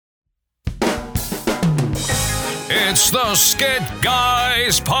the Skit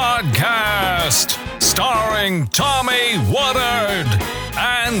Guys Podcast, starring Tommy Woodard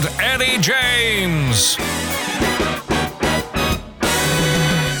and Eddie James.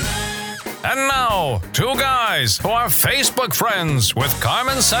 And now, two guys who are Facebook friends with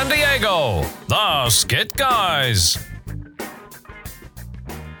Carmen Sandiego, the Skit Guys.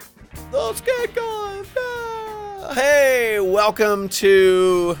 The Skit Guys. Yeah. Hey, welcome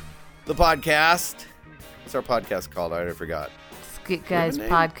to the podcast. What's our podcast called? I already forgot. Skit Guys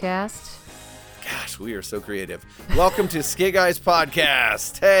Podcast. Gosh, we are so creative. Welcome to Skit Guys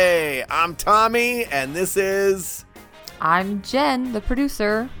Podcast. Hey, I'm Tommy, and this is... I'm Jen, the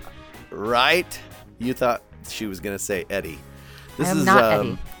producer. Right? You thought she was going to say Eddie. I am not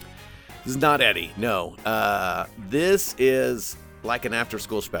Eddie. This is not Eddie, no. This is like an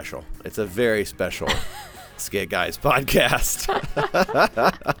after-school special. It's a very special Skit Guys Podcast.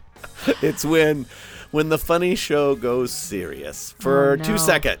 It's when the funny show goes serious for 2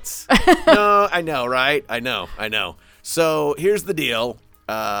 seconds. No, I know, right? I know. So here's the deal,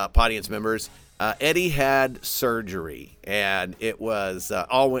 Podience members. Eddie had surgery, and it was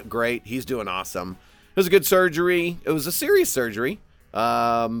all went great. He's doing awesome. It was a good surgery. It was a serious surgery,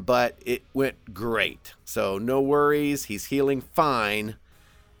 but it went great. So no worries. He's healing fine.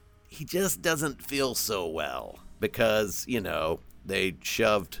 He just doesn't feel so well because, you know, they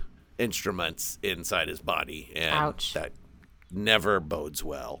shoved instruments inside his body, and ouch. That never bodes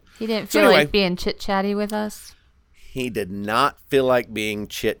well. He didn't feel like being chit-chatty with us? He did not feel like being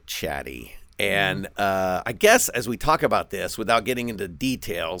chit-chatty. And I guess as we talk about this, without getting into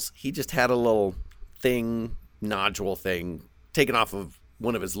details, he just had a little nodule thing, taken off of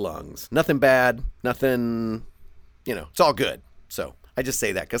one of his lungs. Nothing bad, nothing, it's all good. So I just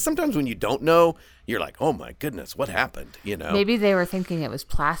say that because sometimes when you don't know, you're like, oh my goodness, what happened? Maybe they were thinking it was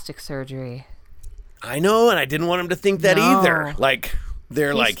plastic surgery. I know, and I didn't want him to think that either. Like,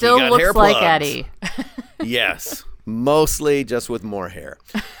 they're like, still he got looks hair like plugs. Eddie. Yes, mostly just with more hair.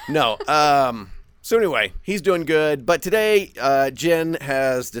 No, so anyway, he's doing good. But today, Jen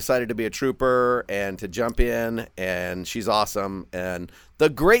has decided to be a trooper and to jump in, and she's awesome. And the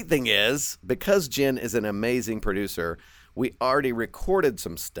great thing is, because Jen is an amazing producer, we already recorded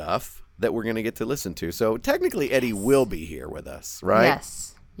some stuff that we're going to get to listen to. So technically, Eddie will be here with us, right?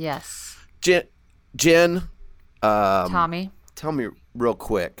 Yes. Jen, Tommy, tell me real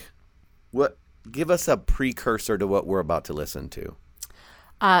quick, give us a precursor to what we're about to listen to.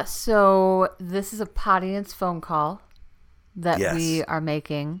 So this is a Podience phone call that we are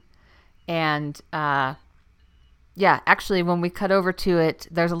making. And actually, when we cut over to it,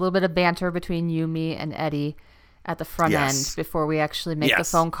 there's a little bit of banter between you, me, and Eddie at the front end before we actually make the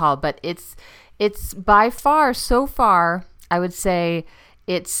phone call. But it's by far, so far, I would say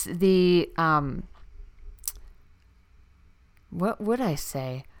it's the, what would I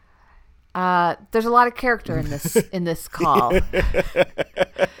say? There's a lot of character in this call.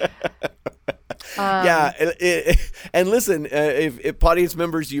 And listen, if Podience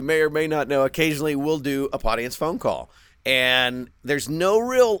members, you may or may not know, occasionally we'll do a Podience phone call. And there's no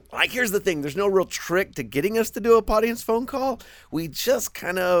real, here's the thing, there's no real trick to getting us to do a Podience phone call. We just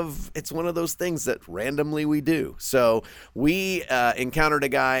it's one of those things that randomly we do. So we encountered a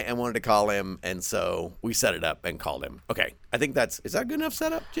guy and wanted to call him, and so we set it up and called him. Okay, I think is that good enough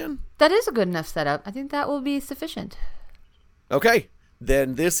setup, Jen? That is a good enough setup. I think that will be sufficient. Okay,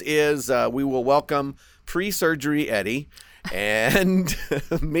 then this is, we will welcome pre-surgery Eddie, and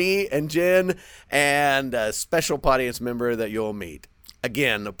me and Jen and a special Podience member that you'll meet.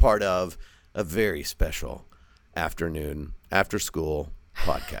 Again, a part of a very special afternoon, after school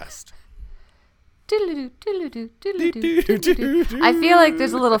podcast. I feel like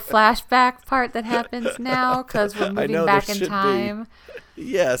there's a little flashback part that happens now because we're moving back in time.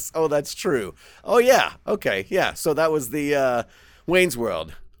 Yes. Oh, that's true. Oh, yeah. Okay. Yeah. So that was the Wayne's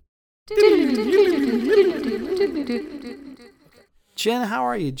World. Jen, how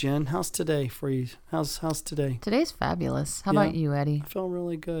are you, Jen? How's today for you? How's today? Today's fabulous. How about you, Eddie? I feel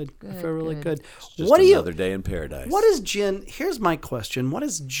really good. I feel really good. Just another day in paradise. What is Jen? Here's my question. What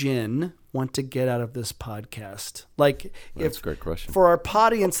does Jen want to get out of this podcast? That's a great question. For our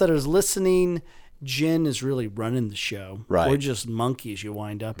Podience that is listening, Jen is really running the show. Right. We're just monkeys. You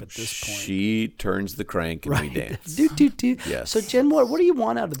wind up at this point. She turns the crank and we dance. Do. Yes. So Jen, what do you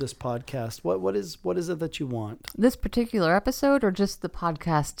want out of this podcast? What is it that you want? This particular episode, or just the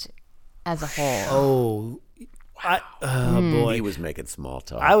podcast as a whole? Oh. Boy. He was making small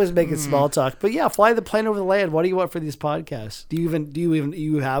talk. I was making small talk. But yeah, fly the plane over the land. What do you want for these podcasts? Do you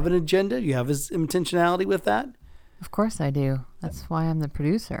have an agenda? Do you have his intentionality with that? Of course I do. That's why I'm the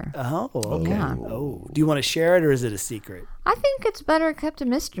producer. Oh, okay. Yeah. Oh, do you want to share it or is it a secret? I think it's better kept a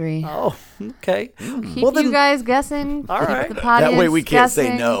mystery. Oh, okay. Keep you guys guessing. All right. Keep the audience That way we can't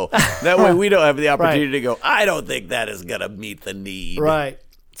guessing. say no. That way we don't have the opportunity to go, I don't think that is going to meet the need. Right.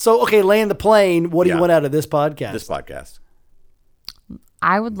 So, okay, land the plane. What do you want out of this podcast? This podcast.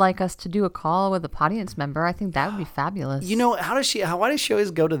 I would like us to do a call with a Podience member. I think that would be fabulous. You know, why does she always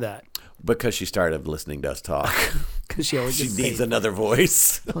go to that? Because she started listening to us talk. Because she always needs another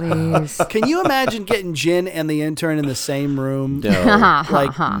voice. Please. Can you imagine getting Jen and the intern in the same room?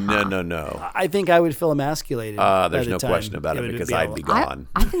 No. No. I think I would feel emasculated. There's no question about it because I'd be gone.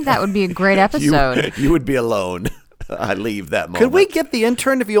 I think that would be a great episode. You would be alone. I leave that moment. Could we get the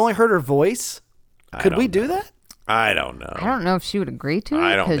intern if you only heard her voice? Could we do that? I don't know. I don't know if she would agree to it.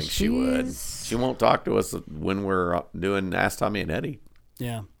 I don't think she would. She won't talk to us when we're doing Ask Tommy and Eddie.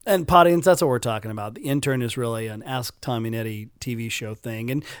 Yeah. And Podience, that's what we're talking about. The intern is really an Ask Tommy and Eddie TV show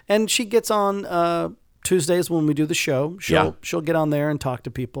thing. And she gets on Tuesdays when we do the show. She'll get on there and talk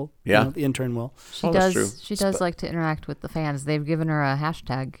to people. Yeah. You know, the intern will. She does. She does like to interact with the fans. They've given her a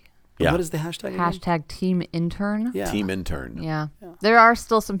hashtag. Yeah. What is the hashtag? Hashtag Team Intern. Yeah. Team Intern. Yeah. There are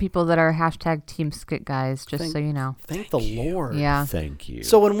still some people that are hashtag Team Skit Guys, so you know. Thank the Lord. Yeah. Thank you.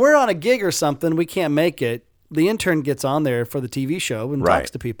 So when we're on a gig or something, we can't make it. The intern gets on there for the TV show and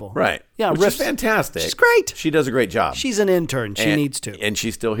talks to people. Right. Yeah. Which is fantastic. She's great. She does a great job. She's an intern. She needs to. And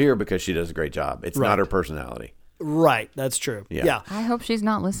she's still here because she does a great job. It's not her personality. Right. That's true. Yeah. I hope she's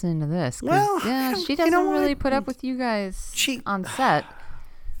not listening to this. Well, she doesn't really put up with you guys on set.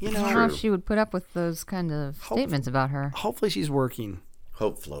 I don't know if she would put up with those kind of statements about her. Hopefully she's working.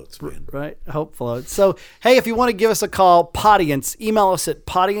 Hope floats, man. Right? Hope floats. So, hey, if you want to give us a call, Podience, email us at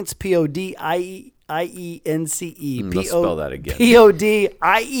Podience, Podience. Let's spell that again. Podience,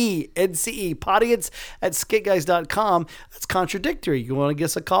 Podience@skitguys.com. That's contradictory. You want to give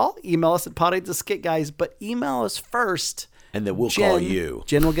us a call? Email us at Podience@skitguys, but email us first. And then we'll call you.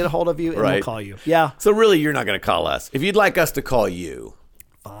 Jen will get a hold of you and we'll call you. Yeah. So really, you're not going to call us. If you'd like us to call you,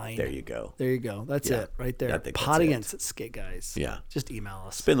 fine. There you go. That's it right there. Podience at Skit Guys. Yeah. Just email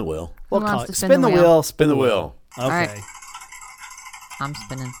us. Spin the wheel. We'll call it. Spin the wheel. Spin the wheel. Okay. Right. I'm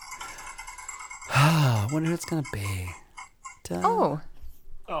spinning. I wonder who it's going to be. Oh,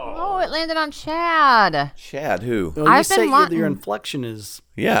 it landed on Chad. Chad, who? Well, you say your inflection is.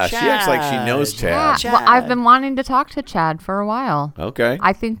 Yeah, Chad. She acts like she knows Chad. Well, I've been wanting to talk to Chad for a while. Okay.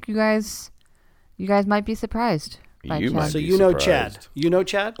 I think you guys might be surprised. So you know Chad. You know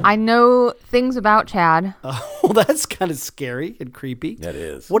Chad? I know things about Chad. Oh, that's kind of scary and creepy. That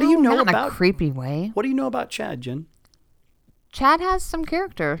is. What do you know not about? In a creepy way. What do you know about Chad, Jen? Chad has some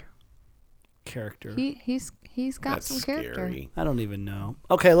character. He's got That's some character. Scary. I don't even know.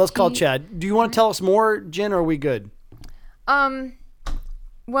 Okay, let's call Chad. Do you want to tell us more, Jen, or are we good?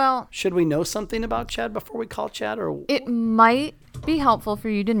 Well, should we know something about Chad before we call Chad, or it might be helpful for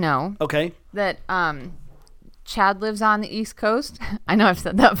you to know. Okay. That Chad lives on the East Coast. I know I've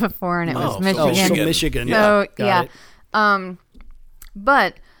said that before, and it was Michigan. So Michigan. So Got it.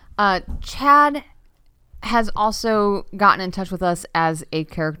 But Chad has also gotten in touch with us as a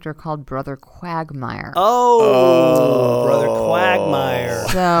character called Brother Quagmire. Oh, Brother Quagmire.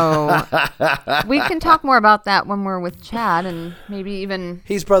 So we can talk more about that when we're with Chad, and maybe even...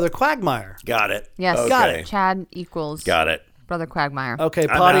 He's Brother Quagmire. Got it. Yes. Okay. Got it. Chad equals... Got it. Brother Quagmire. Okay,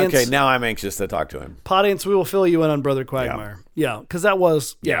 Podience. Okay, now I'm anxious to talk to him. Podience, we will fill you in on Brother Quagmire. Yeah, because that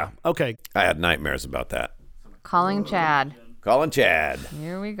was... Yeah. Okay. I had nightmares about that. Calling Chad. Calling Chad.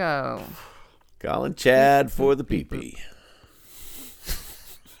 Here we go. Calling Chad for the pee-pee.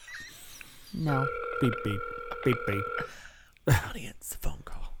 No. Beep, beep. Beep, beep. Podience phone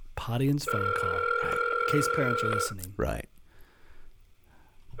call. Podience phone call. Right. In case parents are listening. Right.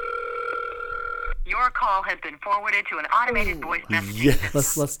 Your call has been forwarded to an automated voice messaging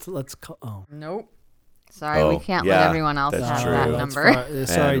Yes. Let's call. Oh. Nope. Sorry, we can't let everyone else have that number.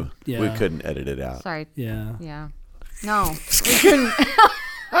 Sorry. Yeah. We couldn't edit it out. Sorry. Yeah. Yeah. No. We couldn't.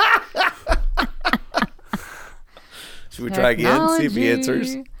 Should we try again? See if he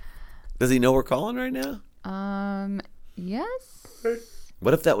answers. Does he know we're calling right now? Yes.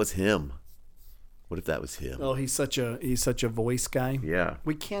 What if that was him? What if that was him? Oh, he's such a voice guy. Yeah.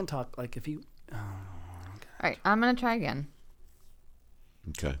 We can talk like if he. Oh, okay. All right, I'm gonna try again.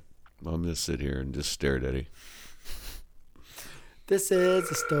 Okay. I'm gonna sit here and just stare at Eddie. This is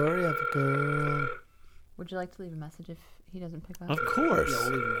the story of a girl. Would you like to leave a message if he doesn't pick up? Of course. Yeah,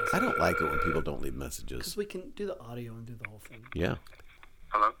 we'll leave a message. I don't like it when people don't leave messages. Because we can do the audio and do the whole thing. Yeah.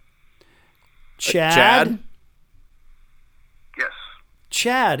 Hello? Chad? Yes.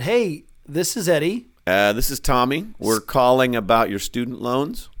 Chad, hey, this is Eddie. This is Tommy. We're calling about your student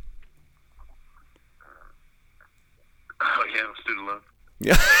loans. Oh, yeah, student loan.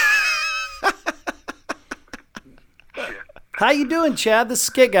 Yeah. How you doing, Chad? This is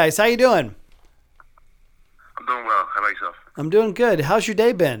Skit Guys. How you doing? I'm doing well. How about yourself? I'm doing good. How's your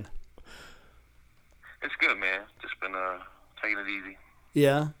day been? It's good, man. Just been taking it easy.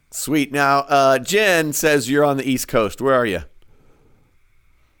 Yeah. Sweet. Now, Jen says you're on the East Coast. Where are you?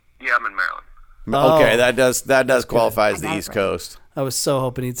 Yeah, I'm in Maryland. Okay, that does qualify as the East Coast. I was so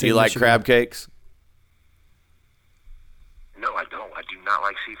hoping he'd say Do you like Michigan. crab cakes? No, I don't. I do not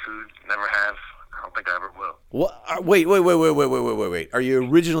like seafood. Never have. I don't think I ever will. What? Wait. Are you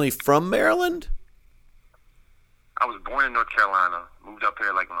originally from Maryland? I was born in North Carolina. Moved up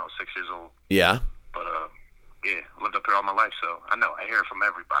here like when I was 6 years old. Yeah. But yeah, lived up here all my life, so I know. I hear it from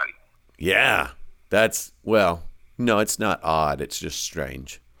everybody. Yeah. That's, well, no, it's not odd. It's just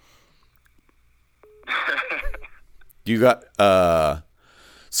strange. You got,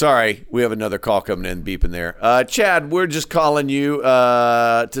 sorry, we have another call coming in, beeping there. Chad, we're just calling you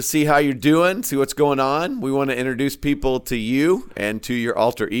to see how you're doing, see what's going on. We want to introduce people to you and to your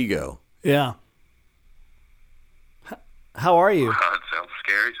alter ego. Yeah. How are you? It sounds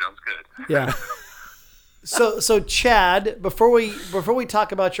scary. Sounds good. Yeah. So Chad, before we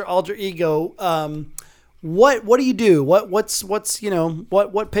talk about your alter ego, what do you do? What's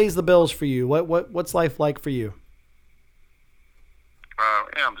what pays the bills for you? What's life like for you?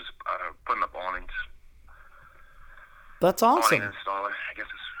 Yeah, I'm just putting up awnings. That's Awning awesome. installer, I guess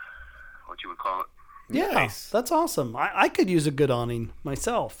is what you would call it. Yeah, Nice. that's awesome. I could use a good awning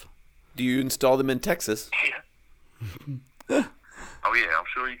myself. Do you install them in Texas? Yeah. Oh yeah, I'm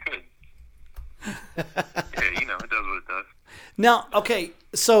sure you could. Yeah, it does what it does. Now, okay,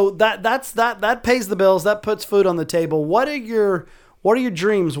 so that pays the bills. That puts food on the table. What are your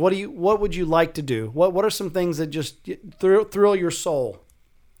dreams? What would you like to do? What are some things that just thrill your soul?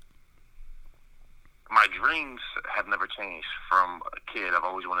 My dreams have never changed. From a kid, I've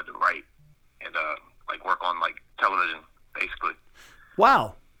always wanted to write and like work on like television, basically.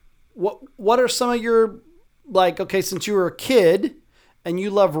 Wow. What are some of your, like, okay, since you were a kid and you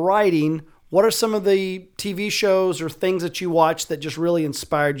love writing, what are some of the TV shows or things that you watched that just really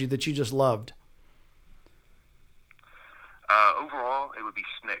inspired you, that you just loved? Overall, it would be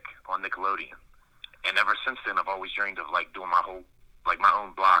Snick on Nickelodeon. And ever since then, I've always dreamed of like doing my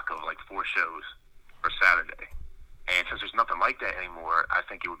own block of like 4 shows for Saturday. And since there's nothing like that anymore, I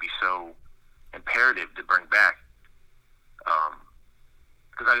think it would be so imperative to bring back.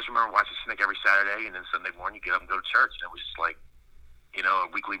 Because I just remember watching Snick every Saturday, and then Sunday morning you get up and go to church, and it was just like,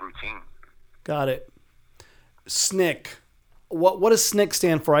 a weekly routine. Got it. Snick. What does Snick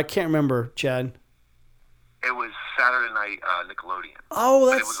stand for? I can't remember, Chad. It was Saturday night Nickelodeon. Oh,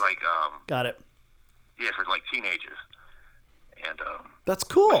 But it was like, got it. yeah, for like teenagers. And That's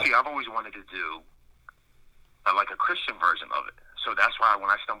cool. see, I've always wanted to do like a Christian version of it. So that's why when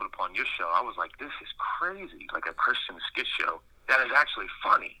I stumbled upon your show, I was like, this is crazy. Like a Christian skit show that is actually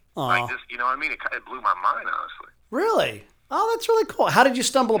funny. Aw. Like this, you know what I mean? It blew my mind, honestly. Really? Oh, that's really cool. How did you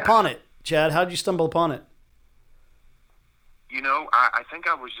stumble upon it, Chad? How did you stumble upon it? I think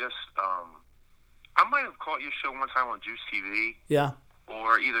I was just, I might have caught your show one time on Juice TV. Yeah.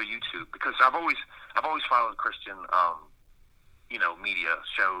 Or either YouTube, because I've always followed Christian, media,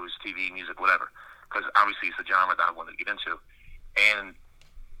 shows, TV, music, whatever. Because obviously it's a genre that I wanted to get into, and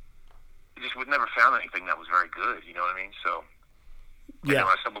just would never found anything that was very good. You know what I mean? So, and then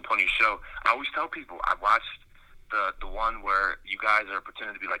when I stumbled upon your show, I always tell people I watched the one where you guys are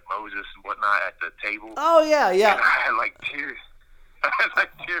pretending to be like Moses and whatnot at the table. Oh yeah. And I had like tears. I had like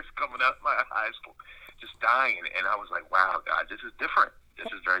tears coming out of my eyes, just dying, and I was like, "Wow, God, this is different.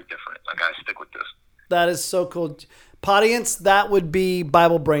 This is very different. I gotta stick with this." That is so cool. Podience, that would be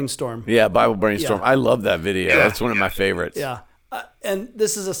Bible Brainstorm. Yeah, Bible Brainstorm. Yeah. I love that video. Yeah. That's one of my favorites. Yeah. And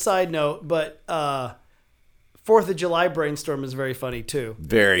this is a side note, but 4th of July Brainstorm is very funny too.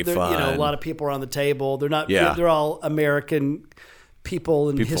 Very They're, fun. a lot of people are on the table. They're not. Yeah. They're all American people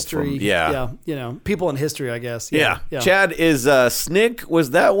in history. yeah. People in history, I guess. Yeah. Chad, is Snick,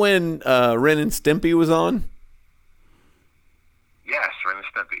 was that when Ren and Stimpy was on? Yes, Ren and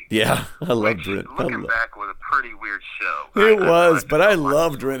Stimpy. Yeah, I loved Which, Ren. looking back, was a pretty weird show. It was, I but I didn't watch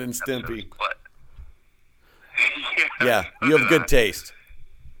loved the Ren and episodes, Stimpy. But Yeah, you have good taste.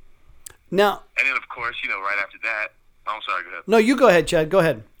 Now, And then, of course, right after that, I'm sorry, go ahead. no, you go ahead, Chad. Go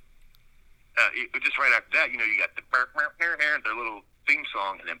ahead. Just right after that, you got their little theme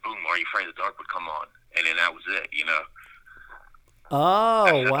song, and then boom, Are You Afraid of the Dark would come on, and then that was it, Oh,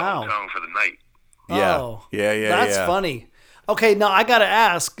 That's the wow. whole tone for the night. Yeah. Oh, Yeah. That's funny. Okay, now I got to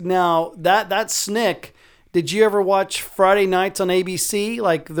ask. Now, that Snick, did you ever watch Friday nights on ABC?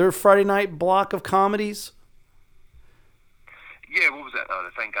 Like their Friday night block of comedies? Yeah, what was that?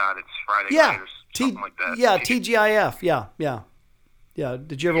 Thank God It's Friday night or something like that. Yeah, TGIF. Yeah.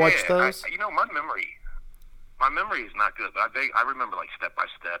 Did you ever watch those? My memory is not good, but I remember like Step by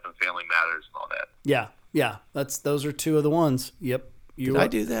Step and Family Matters and all that. Yeah. Those are two of the ones. Yep. Did I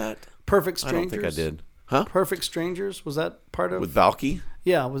do that? Perfect Strangers. I don't think I did. Huh? Perfect Strangers, was that part of... With Valky?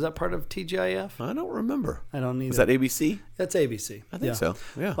 Yeah, was that part of TGIF? I don't remember. I don't either. Was that ABC? That's ABC. I think so,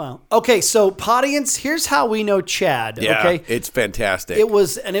 yeah. Wow. Okay, so Podience, here's how we know Chad, yeah, okay? It's fantastic. It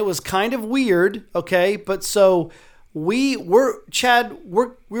was kind of weird, okay? But so we were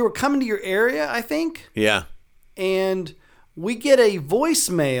coming to your area, I think. Yeah. And we get a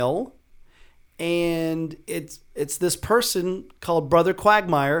voicemail, and it's this person called Brother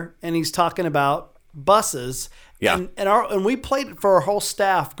Quagmire, and he's talking about buses. Yeah. And we played it for our whole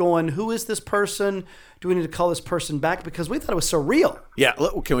staff going, who is this person? Do we need to call this person back? Because we thought it was so real. Yeah.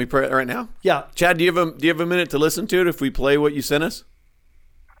 Can we play it right now? Yeah. Chad, do you have a minute to listen to it if we play what you sent us?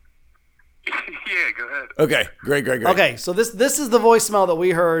 Yeah, go ahead. Okay. Great. Okay. So this is the voicemail that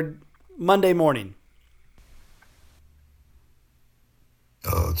we heard Monday morning.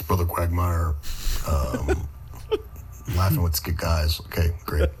 It's Brother Quagmire. Laughing with Skit Guys. Okay,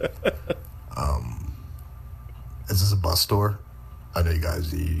 great. Is this a bus tour? I know you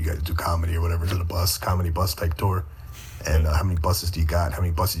guys do comedy or whatever. Is it a comedy bus type tour? And how many buses do you got? How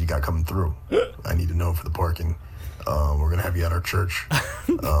many buses you got coming through? I need to know for the parking. We're gonna have you at our church.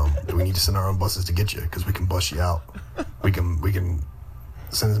 Do we need to send our own buses to get you? Because we can bus you out. We can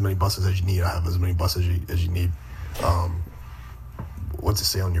send as many buses as you need. I have as many buses as you need. What's it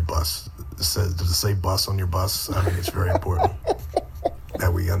say on your bus? Does it say bus on your bus? I mean, it's very important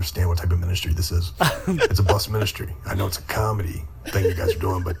that we understand what type of ministry this is. It's a bus ministry. I know it's a comedy thing you guys are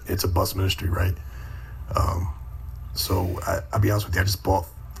doing, but it's a bus ministry, right? So I'll be honest with you, I just bought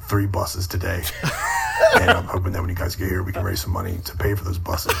 3 buses today. And I'm hoping that when you guys get here, we can raise some money to pay for those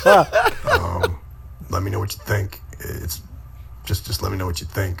buses. Let me know what you think. It's just let me know what you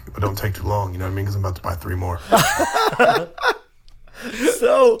think, but don't take too long. You know what I mean? Because I'm about to buy 3 more.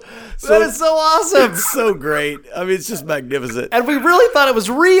 So that is so awesome. It's so great. I mean, it's just magnificent. And we really thought it was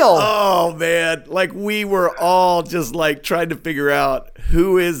real. Oh, man. Like, we were all just, like, trying to figure out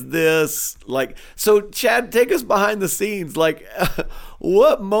who is this? Like, so, Chad, take us behind the scenes. Like,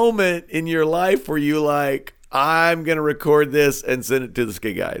 what moment in your life were you like, I'm going to record this and send it to the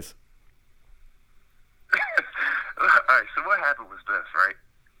Skit Guys? All right, so what happened was this, right?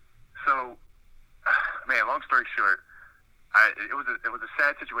 So, man, long story short, it was a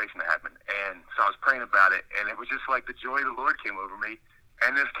sad situation that happened, and so I was praying about it, and it was just like the joy of the Lord came over me,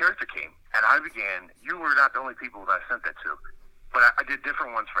 and this character came, and I began. You were not the only people that I sent that to, but I did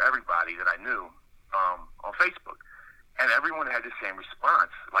different ones for everybody that I knew on Facebook, and everyone had the same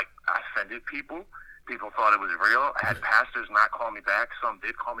response. Like, I offended people. People thought it was real. I had pastors not call me back. Some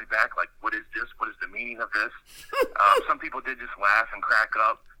did call me back, like, what is this? What is the meaning of this? Some people did just laugh and crack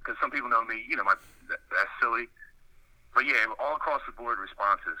up, because some people know me, that's silly. But yeah, all across the board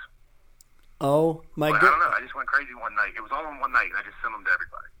responses. Oh my god! I don't know. I just went crazy one night. It was all in one night, and I just sent them to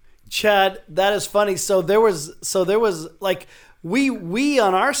everybody. Chad, that is funny. So there was like we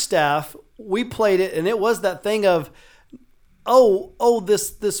on our staff, we played it, and it was that thing of,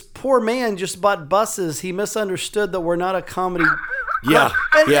 this poor man just bought buses. He misunderstood that we're not a comedy. Yeah,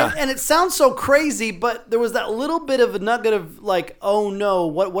 and it sounds so crazy, but there was that little bit of a nugget of like, oh no,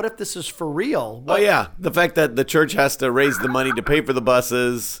 what if this is for real? Oh yeah, the fact that the church has to raise the money to pay for the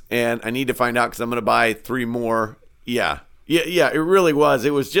buses, and I need to find out because I'm going to buy 3 more. Yeah, it really was.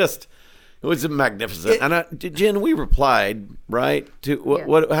 It was magnificent. Jen, we replied right to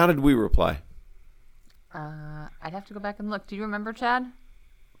what? How did we reply? I'd have to go back and look. Do you remember, Chad?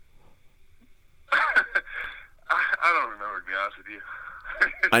 I don't remember, to be honest with you.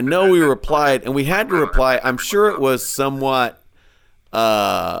 I know we replied, and we had to reply. I'm sure it was somewhat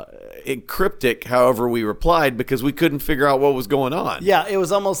cryptic, however we replied, because we couldn't figure out what was going on. Yeah, it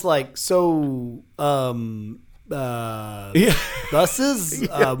was almost like, buses?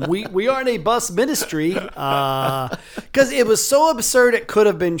 We aren't a bus ministry. Because it was so absurd it could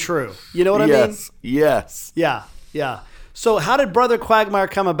have been true. You know what I mean? Yes. Yeah. So how did Brother Quagmire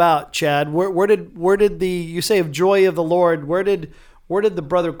come about, Chad? Where did the, you say of joy of the Lord, where did the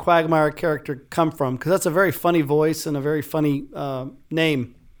Brother Quagmire character come from? Because that's a very funny voice and a very funny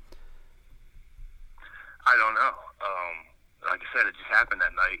name. I don't know. Like I said, it just happened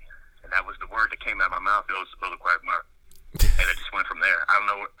that night, and that was the word that came out of my mouth. It was Brother Quagmire, and it just went from there. I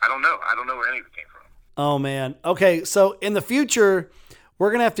don't know where any of it came from. Oh man. Okay, so in the future,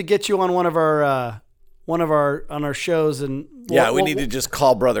 we're gonna have to get you on one of our on our shows, and we need to just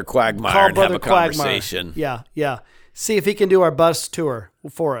call Brother Quagmire and have a conversation. Yeah. See if he can do our bus tour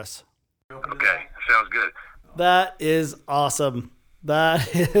for us. Okay, sounds good. That is awesome.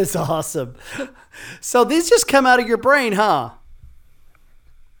 So these just come out of your brain, huh?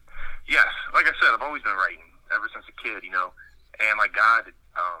 Yes, like I said, I've always been writing ever since a kid, and like God,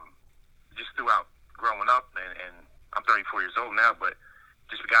 just throughout growing up, and I'm 34 years old now, but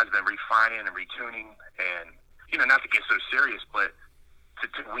just God's been refining and retuning, and not to get so serious, but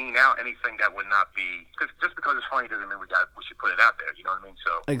to wean out anything that would not be, because just because it's funny doesn't mean we should put it out there. You know what I mean?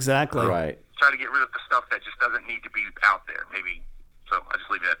 So exactly right. Try to get rid of the stuff that just doesn't need to be out there. Maybe. So I just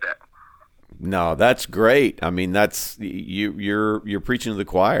leave it at that. No, that's great. I mean, that's you're preaching to the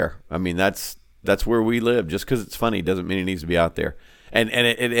choir. I mean, that's where we live. Just because it's funny doesn't mean it needs to be out there. And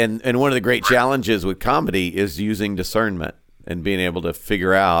one of the great challenges with comedy is using discernment and being able to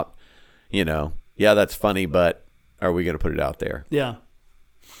figure out, that's funny, but are we going to put it out there? Yeah.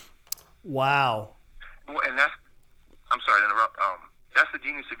 Wow. Well, and I'm sorry to interrupt. That's the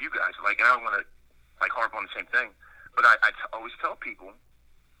genius of you guys. Like, and I don't want to harp on the same thing, but I always tell people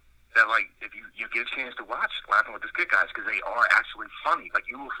that, like, if you get a chance to watch Laughing with the Skit Guys, because they are actually funny. Like,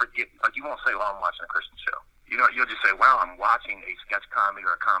 you will forget, like, you won't say, well, I'm watching a Christian show. You'll just say, wow, I'm watching a sketch comedy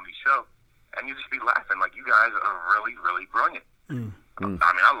or a comedy show, and you'll just be laughing. Like, you guys are really, really brilliant. I mean,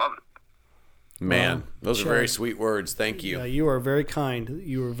 I love it. Man, those are very sweet words. Thank you. Yeah, you are very kind.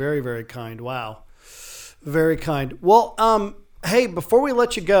 You are very, very kind. Wow. Very kind. Well, hey, before we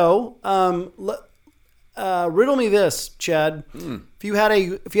let you go, riddle me this, Chad. If you had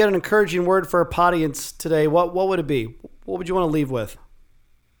an encouraging word for our Podience today, what would it be? What would you want to leave with?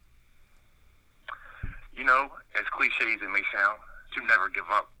 As cliche as it may sound, to never give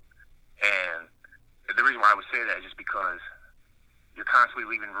up. And the reason why I would say that is just because you're constantly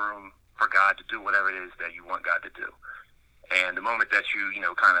leaving room for God to do whatever it is that you want God to do. And the moment that you,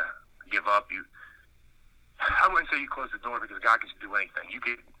 kind of give up, I wouldn't say you close the door, because God can do anything. You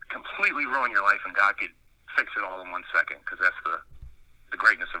could completely ruin your life and God could fix it all in 1 second, because that's the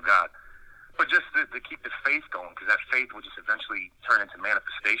greatness of God. But just to keep the faith going, because that faith will just eventually turn into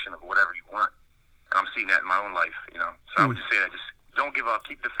manifestation of whatever you want. And I'm seeing that in my own life, So I would just say that, just don't give up,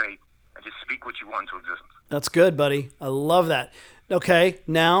 keep the faith, and just speak what you want into existence. That's good, buddy. I love that. Okay,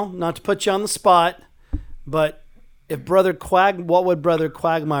 now, not to put you on the spot, but if what would Brother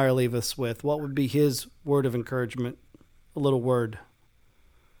Quagmire leave us with? What would be his word of encouragement? A little word.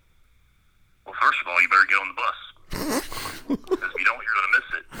 Well, first of all, you better get on the bus. Because if you don't, you're going to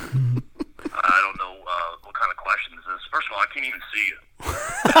miss it. I don't know what kind of question this is. First of all, I can't even see you.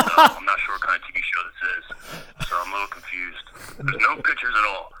 And, I'm not sure what kind of TV show this is. So I'm a little confused. There's no pictures at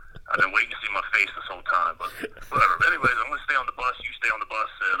all. I've been waiting to see my face this whole time, but whatever. Anyways, I'm going to stay on the bus. You stay on the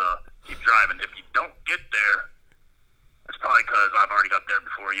bus and keep driving. If you don't get there, it's probably because I've already got there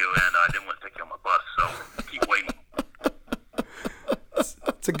before you and I didn't want to take you on my bus. So keep waiting.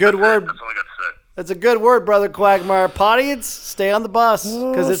 It's a good word. That's all I got to say. That's a good word, Brother Quagmire. Podience, stay on the bus,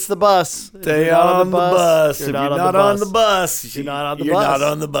 because it's the bus. Stay on the bus. If you're not on the bus, you're not on the you're bus. not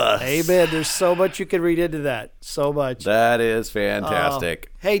on the bus. Amen. There's so much you can read into that. So much. That is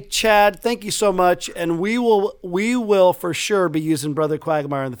fantastic. Hey, Chad, thank you so much, and we will for sure be using Brother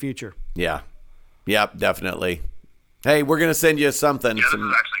Quagmire in the future. Yeah. Yep, definitely. Hey, we're gonna send you something. Yeah,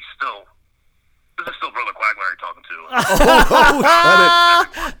 this is still Brother Quagmire talking to.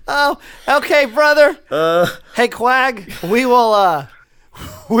 Oh, okay, brother. Hey, Quag, we will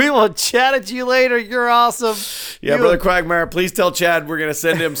chat at you later. You're awesome. Yeah, Brother Quagmire, please tell Chad we're gonna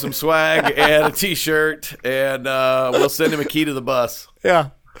send him some swag and a T-shirt, and we'll send him a key to the bus. Yeah.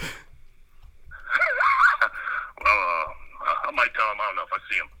 Well, I might tell him. I don't know if I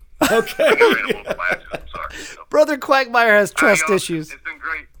see him. Okay. I'm sorry. Brother Quagmire has trust issues. It's been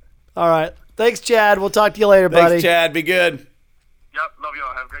great. All right. Thanks, Chad. We'll talk to you later, buddy. Thanks, Chad. Be good. Yep. Love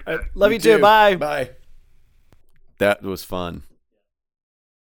y'all. Have a great day. Love you too. Bye. Bye. That was fun.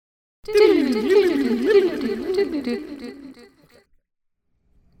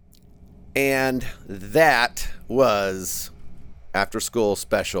 And that was after school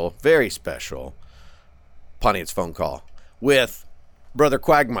special, very special, Podience phone call with Brother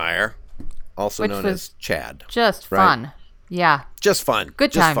Quagmire, also known as Chad. Just fun. Yeah. Just fun.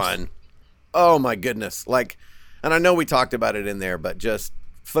 Good times. Just fun. Oh my goodness. And I know we talked about it in there, but just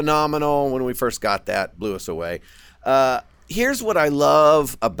phenomenal. When we first got that, blew us away. Here's what I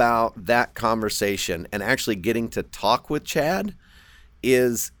love about that conversation and actually getting to talk with Chad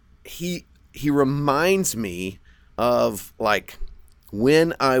is he reminds me of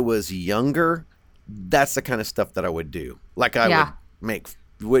when I was younger, that's the kind of stuff that I would do. Like I would make.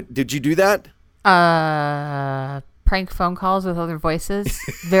 Did you do that? Prank phone calls with other voices?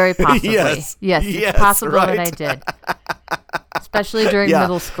 Very possibly. Yes, it's possible that I did. Especially during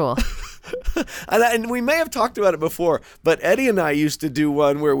middle school. And we may have talked about it before, but Eddie and I used to do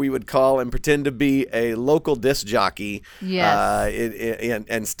one where we would call and pretend to be a local disc jockey,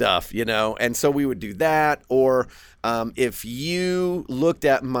 and stuff, and so we would do that. Or if you looked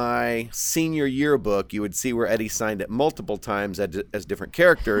at my senior yearbook, you would see where Eddie signed it multiple times as different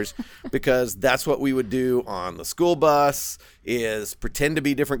characters, because that's what we would do on the school bus, is pretend to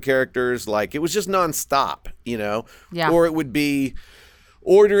be different characters. Like, it was just nonstop, or it would be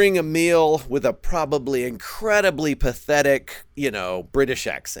ordering a meal with a probably incredibly pathetic, British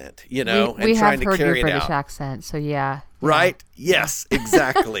accent, and trying to carry it out. We have heard your British accent, so yeah. Right? Yes,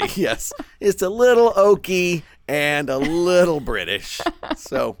 exactly. Yes. It's a little oaky and a little British.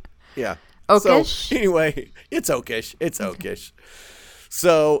 So, yeah. Oakish? So, anyway, it's oakish. It's oakish.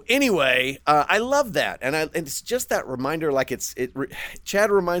 So anyway, I love that, and it's just that reminder. Like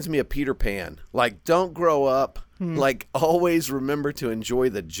Chad reminds me of Peter Pan. Like, don't grow up. Like, always remember to enjoy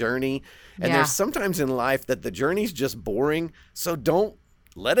the journey. And there's sometimes in life that the journey's just boring. So don't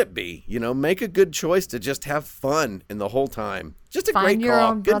let it be. Make a good choice to just have fun in the whole time. Just a great call. Find your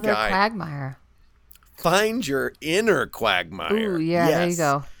own good brother guy. Quagmire. Find your inner Quagmire. Ooh, yeah, there you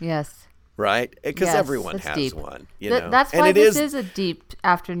go. Yes. Right? Because everyone has deep. one. That's why this is a deep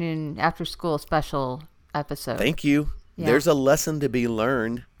afternoon after school special episode. Thank you. Yeah. There's a lesson to be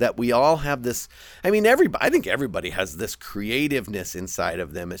learned that we all have this. I mean, I think everybody has this creativeness inside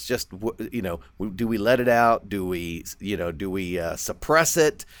of them. It's just, do we let it out? Do we suppress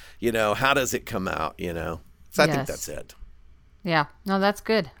it? How does it come out? So I think that's it. Yeah. No, that's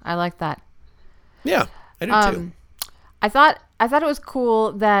good. I like that. Yeah, I do too. I thought it was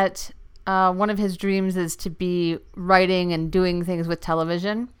cool that one of his dreams is to be writing and doing things with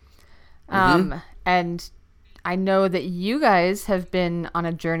television. And I know that you guys have been on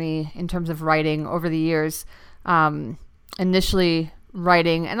a journey in terms of writing over the years. Initially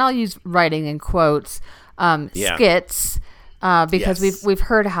writing, and I'll use writing in quotes, skits, because we've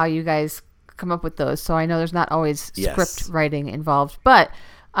heard how you guys come up with those. So I know there's not always script writing involved, but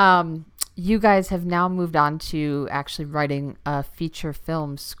you guys have now moved on to actually writing a feature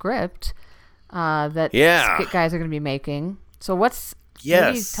film script that skit guys are going to be making. So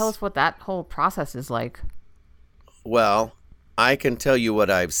maybe tell us what that whole process is like. Well, I can tell you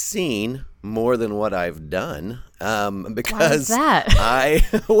what I've seen more than what I've done, because why is that?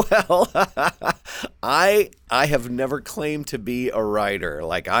 I have never claimed to be a writer.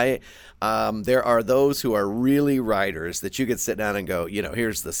 Like there are those who are really writers that you could sit down and go,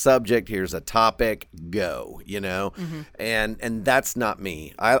 here's the subject, here's a topic, go, and that's not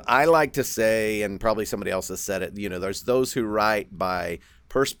me. I like to say, and probably somebody else has said it, there's those who write by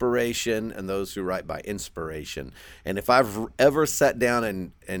perspiration and those who write by inspiration. And if I've ever sat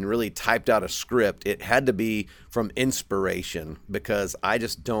down and really typed out a script, it had to be from inspiration, because I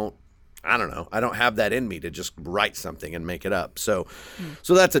just don't have that in me to just write something and make it up. So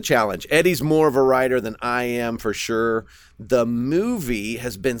that's a challenge. Eddie's more of a writer than I am, for sure. The movie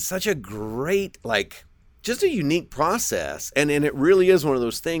has been such a great, just a unique process. And it really is one of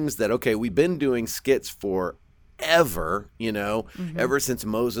those things that, okay, we've been doing skits for ever, ever since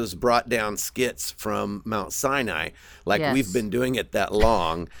Moses brought down skits from Mount Sinai. We've been doing it that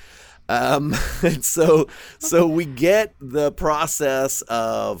long. And so we get the process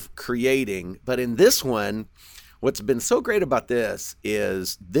of creating. But in this one, what's been so great about this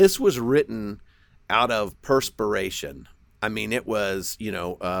is this was written out of perspiration. I mean, it was,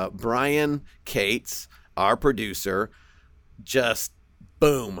 Brian Cates, our producer, just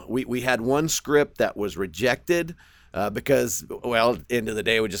boom. We had one script that was rejected because, at the end of the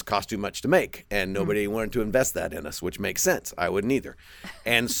day, it would just cost too much to make, and nobody wanted to invest that in us, which makes sense. I wouldn't either.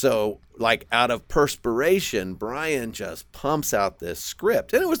 And so, out of perspiration, Brian just pumps out this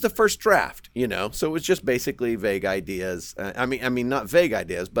script, and it was the first draft, so it was just basically vague ideas. I mean, not vague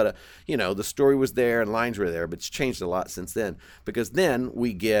ideas, but the story was there and lines were there, but it's changed a lot since then, because then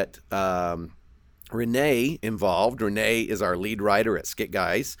we get Renee involved. Renee is our lead writer at Skit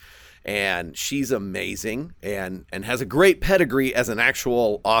Guys, and she's amazing and has a great pedigree as an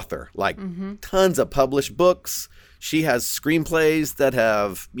actual author, tons of published books. She has screenplays that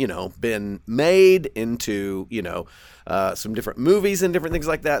have, been made into, some different movies and different things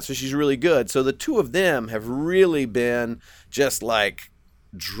like that. So she's really good. So the two of them have really been just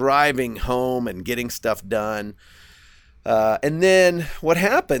driving home and getting stuff done. And then what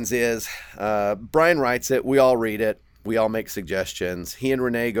happens is Brian writes it, we all read it, We all make suggestions. He and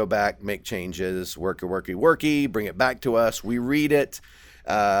Renee go back, make changes, worky, bring it back to us. We read it.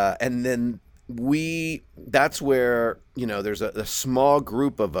 And then that's where, there's a small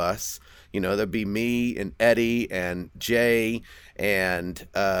group of us, there'd be me and Eddie and Jay and,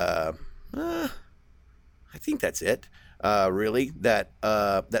 I think that's it, really, that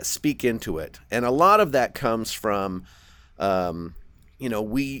speak into it. And a lot of that comes from, we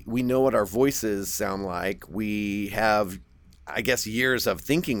know what our voices sound like. We have, I guess, years of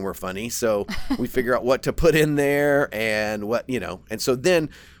thinking we're funny. So we figure out what to put in there and what, and so then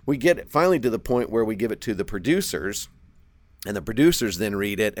we get finally to the point where we give it to the producers, and the producers then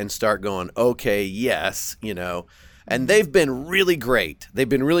read it and start going, okay, yes, and they've been really great. They've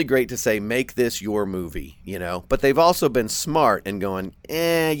been really great to say, make this your movie, but they've also been smart and going,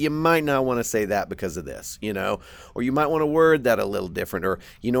 you might not want to say that because of this, or you might want to word that a little different, or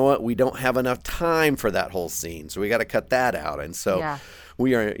you know what, we don't have enough time for that whole scene, so we got to cut that out. And so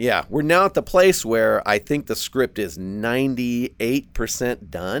we're now at the place where I think the script is 98%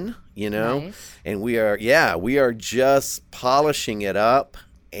 done, Nice. and we are just polishing it up.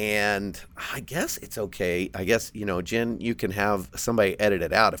 And I guess it's okay. I guess, Jen, you can have somebody edit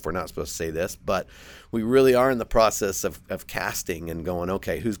it out if we're not supposed to say this, but we really are in the process of casting and going,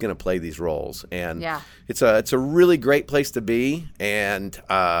 okay, who's going to play these roles? And it's a really great place to be. And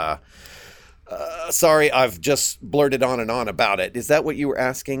sorry, I've just blurted on and on about it. Is that what you were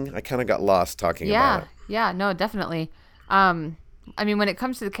asking? I kind of got lost talking about it. Yeah, no, definitely. When it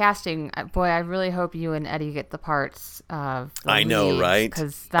comes to the casting, boy, I really hope you and Eddie get the parts of the I know, leads, right?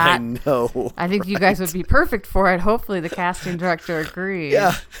 Because I know. I think you guys would be perfect for it. Hopefully the casting director agrees.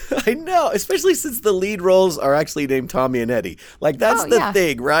 Yeah, I know. Especially since the lead roles are actually named Tommy and Eddie. Like, that's the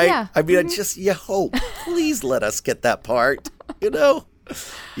thing, right? Yeah. I mean, you hope. Please let us get that part,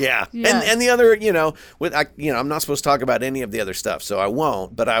 Yeah. And the other, I'm not supposed to talk about any of the other stuff, so I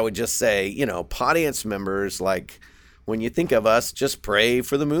won't. But I would just say, Podience members, like, when you think of us, just pray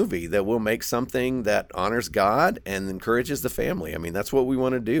for the movie that we'll make something that honors God and encourages the family. I mean, that's what we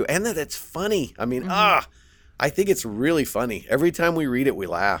want to do. And that it's funny. I mean, I think it's really funny. Every time we read it, we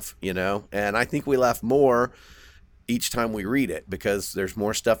laugh, and I think we laugh more each time we read it because there's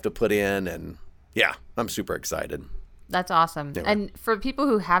more stuff to put in. And I'm super excited. That's awesome. Anyway. And for people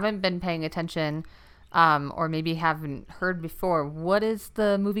who haven't been paying attention or maybe haven't heard before, what is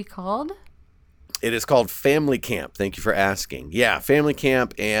the movie called? It is called Family Camp. Thank you for asking. Yeah, Family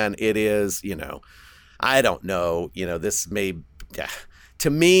Camp. And it is, I don't know, this may, to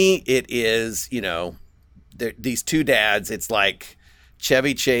me, it is, these two dads, it's like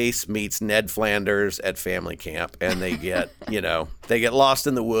Chevy Chase meets Ned Flanders at Family Camp, and they get, they get lost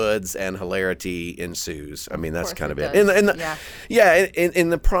in the woods and hilarity ensues. I mean, that's kind of it. In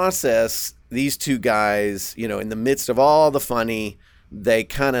the process, these two guys, in the midst of all the funny, they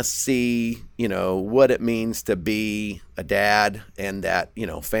kind of see, what it means to be a dad, and that,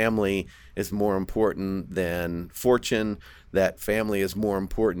 family is more important than fortune, that family is more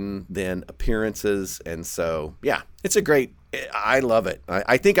important than appearances. And so, it's I love it.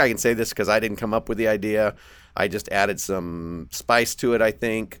 I think I can say this because I didn't come up with the idea. I just added some spice to it, I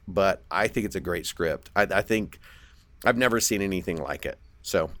think, but I think it's a great script. I think I've never seen anything like it.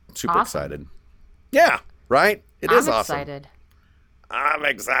 So super excited. Yeah, right? It is awesome. I'm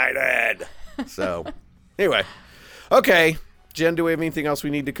excited. So, anyway. Okay. Jen, do we have anything else we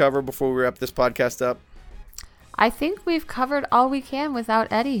need to cover before we wrap this podcast up? I think we've covered all we can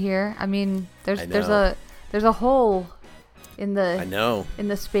without Eddie here. I mean, there's a hole in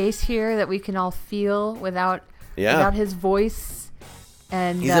the space here that we can all feel without his voice.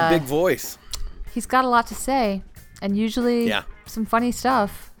 And he's a big voice. He's got a lot to say, and usually some funny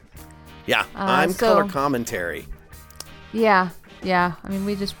stuff. Yeah, I'm color commentary. Yeah. I mean,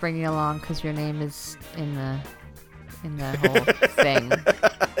 we just bring you along because your name is in the whole thing.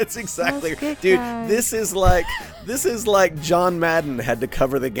 It's exactly, dude. This is like John Madden had to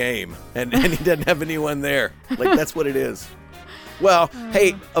cover the game, and he didn't have anyone there. Like, that's what it is. Well,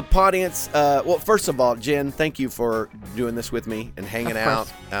 hey, Podience. Well, first of all, Jen, thank you for doing this with me and hanging out,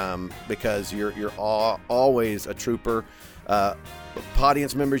 because you're always a trooper.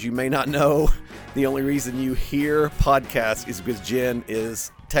 Podience members, you may not know, the only reason you hear podcasts is because Jen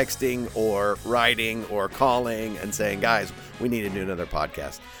is texting or writing or calling and saying, guys, we need to do another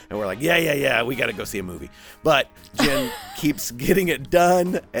podcast. And we're like, yeah, we got to go see a movie. But Jen keeps getting it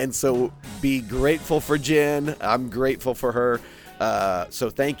done. And so be grateful for Jen. I'm grateful for her. So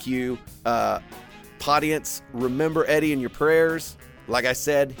thank you. Podience, remember Eddie in your prayers. Like I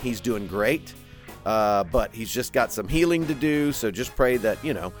said, he's doing great. but he's just got some healing to do. So just pray that,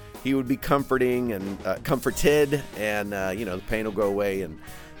 he would be comforting and comforted, and, the pain will go away. And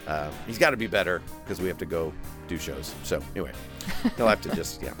he's got to be better because we have to go do shows. So anyway, he'll have to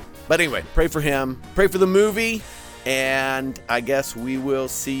just, But anyway, pray for him. Pray for the movie. And I guess we will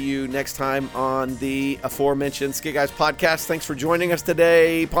see you next time on the aforementioned Skit Guys podcast. Thanks for joining us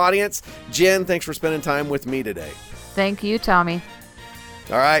today, Podience. Jen, thanks for spending time with me today. Thank you, Tommy.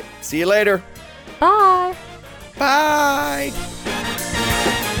 All right. See you later. Bye. Bye.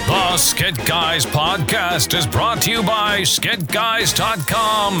 The Skit Guys podcast is brought to you by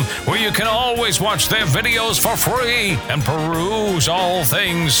skitguys.com, where you can always watch their videos for free and peruse all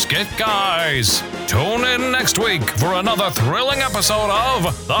things Skit Guys. Tune in next week for another thrilling episode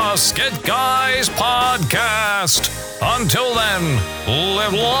of the Skit Guys podcast. Until then,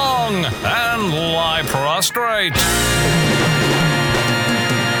 live long and lie prostrate.